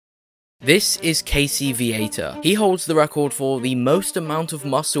This is Casey Viator. He holds the record for the most amount of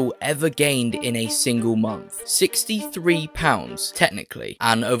muscle ever gained in a single month. 63 pounds, technically.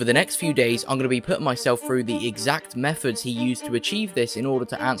 And over the next few days, I'm going to be putting myself through the exact methods he used to achieve this in order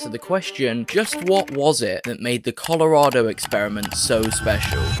to answer the question, just what was it that made the Colorado experiment so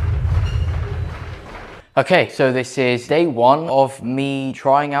special? Okay, so this is day one of me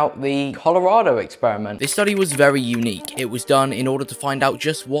trying out the Colorado experiment. This study was very unique. It was done in order to find out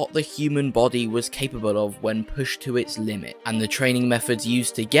just what the human body was capable of when pushed to its limit. And the training methods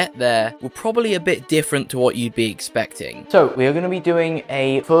used to get there were probably a bit different to what you'd be expecting. So we are going to be doing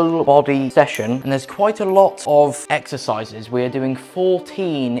a full body session, and there's quite a lot of exercises. We are doing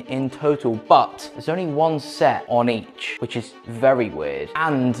 14 in total, but there's only one set on each, which is very weird.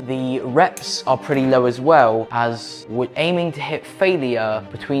 And the reps are pretty low as well, as we're aiming to hit failure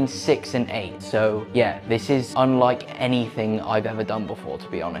between 6 and 8. So yeah, this is unlike anything I've ever done before, to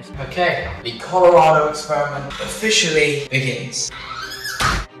be honest. Okay, the Colorado experiment officially begins.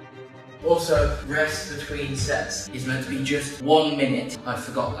 Also, rest between sets is meant to be just 1 minute. I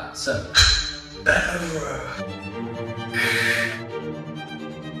forgot that, so.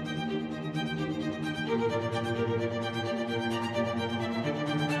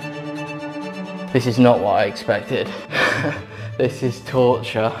 This is not what I expected. This is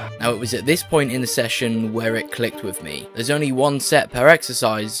torture. Now, it was at this point in the session where it clicked with me. There's only one set per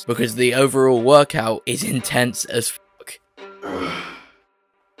exercise because the overall workout is intense as fuck.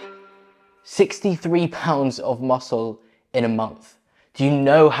 63 pounds of muscle in a month. Do you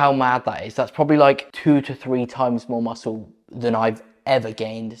know how mad that is? That's probably like 2 to 3 times more muscle than I've ever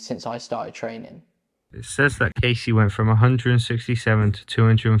gained since I started training. It says that Casey went from 167 to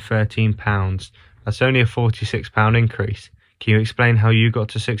 213 pounds. That's only a 46 pound increase. Can you explain how you got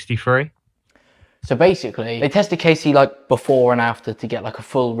to 63? So basically, they tested Casey like before and after to get like a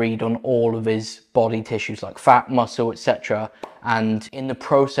full read on all of his body tissues, like fat, muscle, etc. And in the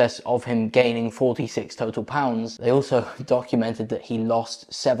process of him gaining 46 total pounds, they also documented that he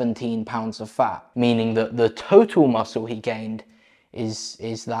lost 17 pounds of fat, meaning that the total muscle he gained is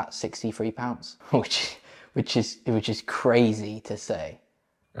that 63 pounds, which is crazy to say.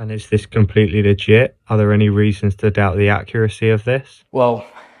 And is this completely legit? Are there any reasons to doubt the accuracy of this? Well,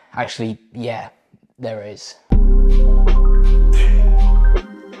 actually, yeah, there is.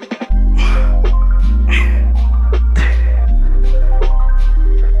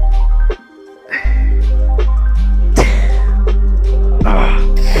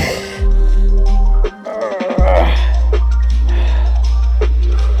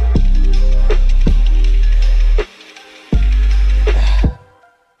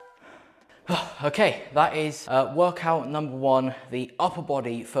 Okay, that is workout number 1, the upper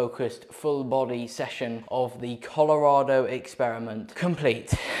body focused full body session of the Colorado experiment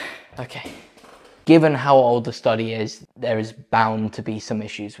complete. Okay. Given how old the study is, there is bound to be some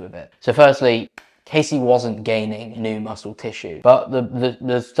issues with it. So firstly, Casey wasn't gaining new muscle tissue, but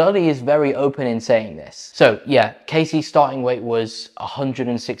the study is very open in saying this. So yeah, Casey's starting weight was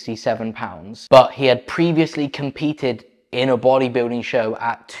 167 pounds, but he had previously competed in a bodybuilding show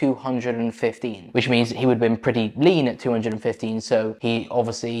at 215, which means he would have been pretty lean at 215, so he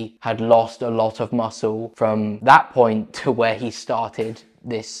obviously had lost a lot of muscle from that point to where he started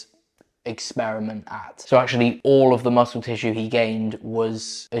this experiment at. So actually all of the muscle tissue he gained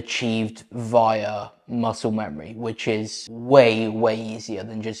was achieved via muscle memory, which is way easier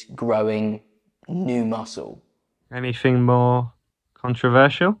than just growing new muscle. Anything more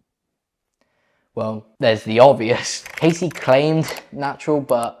controversial? Well, there's the obvious. Casey claimed natural,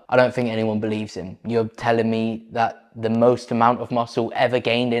 but I don't think anyone believes him. You're telling me that the most amount of muscle ever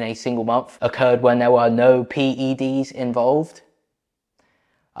gained in a single month occurred when there were no PEDs involved?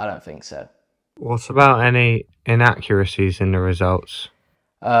 I don't think so. What about any inaccuracies in the results?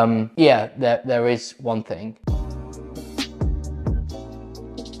 Yeah, there is one thing.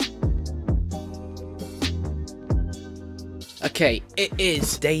 Okay, it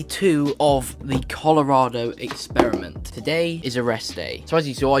is day 2 of the Colorado experiment. Today is a rest day. So as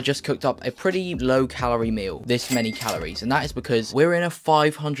you saw, I just cooked up a pretty low calorie meal, this many calories, and that is because we're in a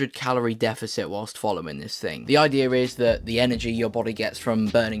 500 calorie deficit whilst following this thing. The idea is that the energy your body gets from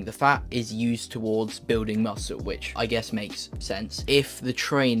burning the fat is used towards building muscle, which I guess makes sense if the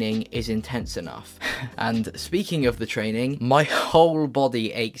training is intense enough. And speaking of the training, my whole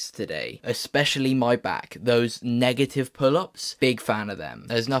body aches today, especially my back. Those negative pull-ups, big fan of them.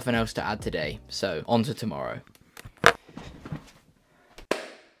 There's nothing else to add today, so on to tomorrow.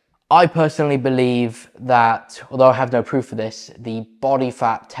 I personally believe that, although I have no proof for this, the body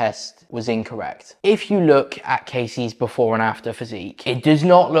fat test was incorrect. If you look at Casey's before and after physique, it does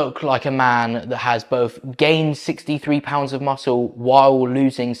not look like a man that has both gained 63 pounds of muscle while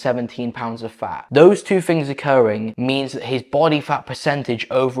losing 17 pounds of fat. Those two things occurring means that his body fat percentage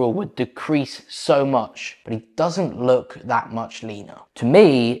overall would decrease so much, but he doesn't look that much leaner. To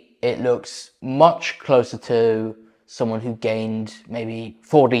me, it looks much closer to someone who gained maybe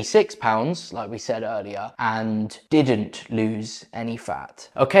 46 pounds, like we said earlier, and didn't lose any fat.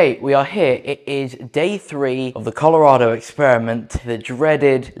 Okay, we are here. It is day 3 of the Colorado experiment, the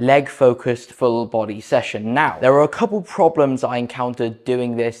dreaded leg-focused full body session. Now, there are a couple problems I encountered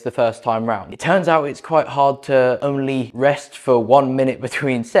doing this the first time round. It turns out it's quite hard to only rest for 1 minute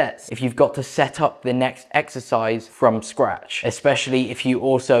between sets if you've got to set up the next exercise from scratch, especially if you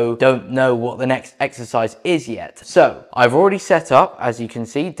also don't know what the next exercise is yet. So I've already set up, as you can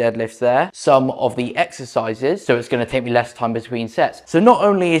see, deadlifts there, some of the exercises, so it's going to take me less time between sets. So not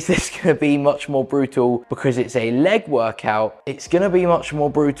only is this going to be much more brutal because it's a leg workout, it's going to be much more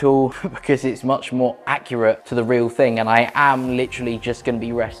brutal because it's much more accurate to the real thing, and I am literally just going to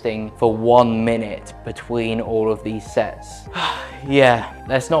be resting for 1 minute between all of these sets. Yeah,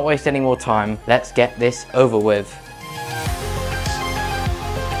 let's not waste any more time. Let's get this over with.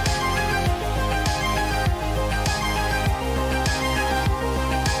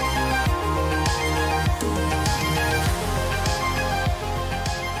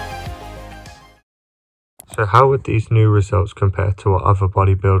 So how would these new results compare to what other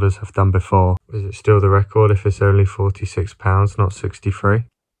bodybuilders have done before? Is it still the record if it's only 46 pounds, not 63?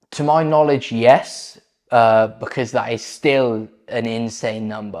 To my knowledge, yes, because that is still an insane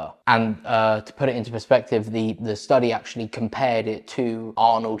number. And to put it into perspective, the study actually compared it to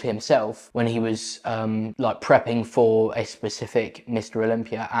Arnold himself when he was like prepping for a specific Mr.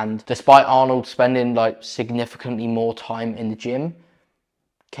 Olympia. And despite Arnold spending like significantly more time in the gym,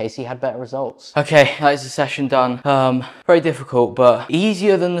 Casey had better results. Okay, that is the session done. Very difficult, but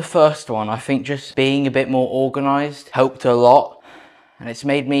easier than the first one. I think just being a bit more organized helped a lot. And it's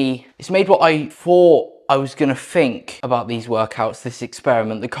made what I thought I was gonna think about these workouts, this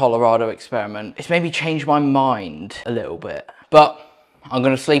experiment, the Colorado experiment. It's made me change my mind a little bit, but I'm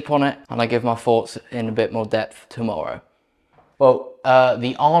gonna sleep on it and I give my thoughts in a bit more depth tomorrow. Well,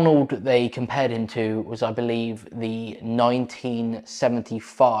 the Arnold they compared him to was, I believe, the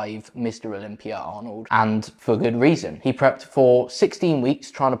 1975 Mr. Olympia Arnold, and for good reason. He prepped for 16 weeks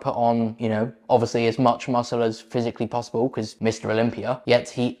trying to put on, you know, obviously as much muscle as physically possible because Mr. Olympia, yet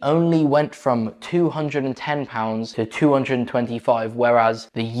he only went from 210 pounds to 225, whereas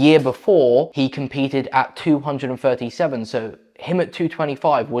the year before he competed at 237, so him at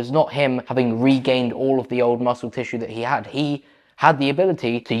 225 was not him having regained all of the old muscle tissue that he had. He had the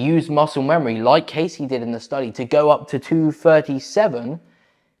ability to use muscle memory like Casey did in the study to go up to 237,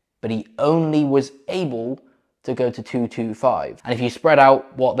 but he only was able to go to 225. And if you spread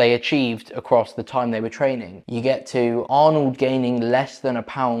out what they achieved across the time they were training, you get to Arnold gaining less than a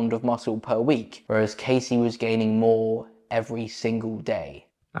pound of muscle per week, whereas Casey was gaining more every single day.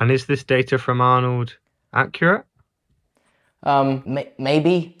 And is this data from Arnold accurate?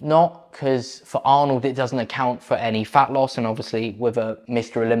 Maybe not, because for Arnold it doesn't account for any fat loss, and obviously with a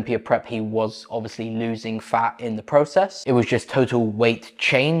Mr. Olympia prep he was obviously losing fat in the process. It was just total weight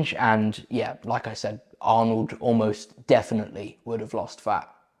change, and yeah, like I said, Arnold almost definitely would have lost fat.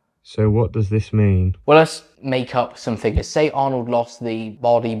 So what does this mean? Well, let's make up some figures. Say Arnold lost the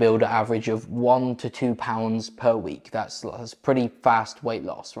bodybuilder average of 1 to 2 pounds per week. That's pretty fast weight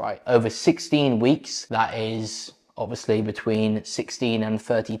loss, right? Over 16 weeks, that is obviously between 16 and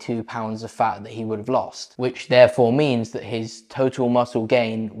 32 pounds of fat that he would have lost, which therefore means that his total muscle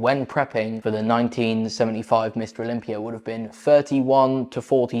gain when prepping for the 1975 Mr. Olympia would have been 31 to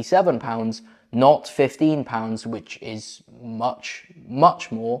 47 pounds, not 15 pounds, which is much, much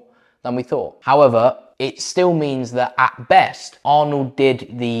more than we thought. However, it still means that at best, Arnold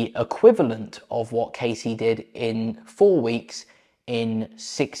did the equivalent of what Casey did in 4 weeks in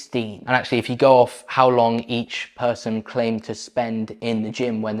 16. And actually, if you go off how long each person claimed to spend in the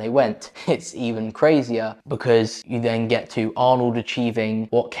gym when they went, it's even crazier, because you then get to Arnold achieving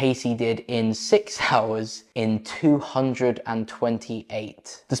what Casey did in 6 hours in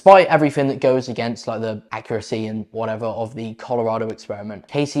 228. Despite everything that goes against like the accuracy and whatever of the Colorado experiment,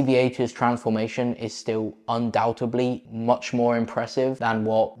 Casey Vieta's transformation is still undoubtedly much more impressive than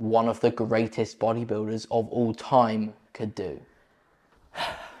what one of the greatest bodybuilders of all time could do.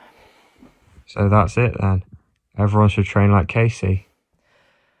 So that's it then. Everyone should train like Casey.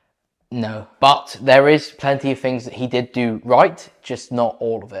 No. But there is plenty of things that he did do right, just not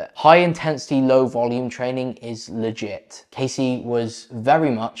all of it. High intensity, low volume training is legit. Casey was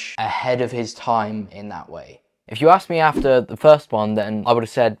very much ahead of his time in that way. If you asked me after the first one, then I would have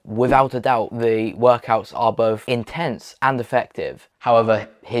said, without a doubt, the workouts are both intense and effective. However,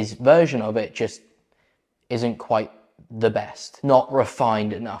 his version of it just isn't quite the best. Not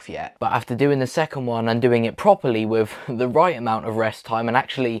refined enough yet. But after doing the second one and doing it properly with the right amount of rest time and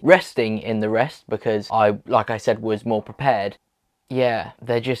actually resting in the rest because I, like I said, was more prepared, yeah,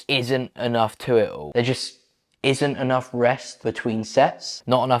 there just isn't enough to it all. There just isn't enough rest between sets,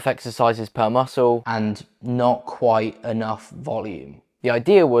 not enough exercises per muscle, and not quite enough volume. The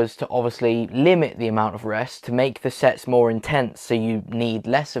idea was to obviously limit the amount of rest to make the sets more intense so you need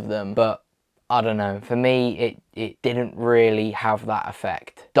less of them, but I don't know, for me it didn't really have that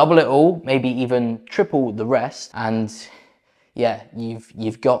effect. Double it all, maybe even triple the rest, and yeah,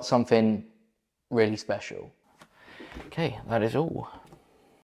 you've got something really special. Okay, that is all.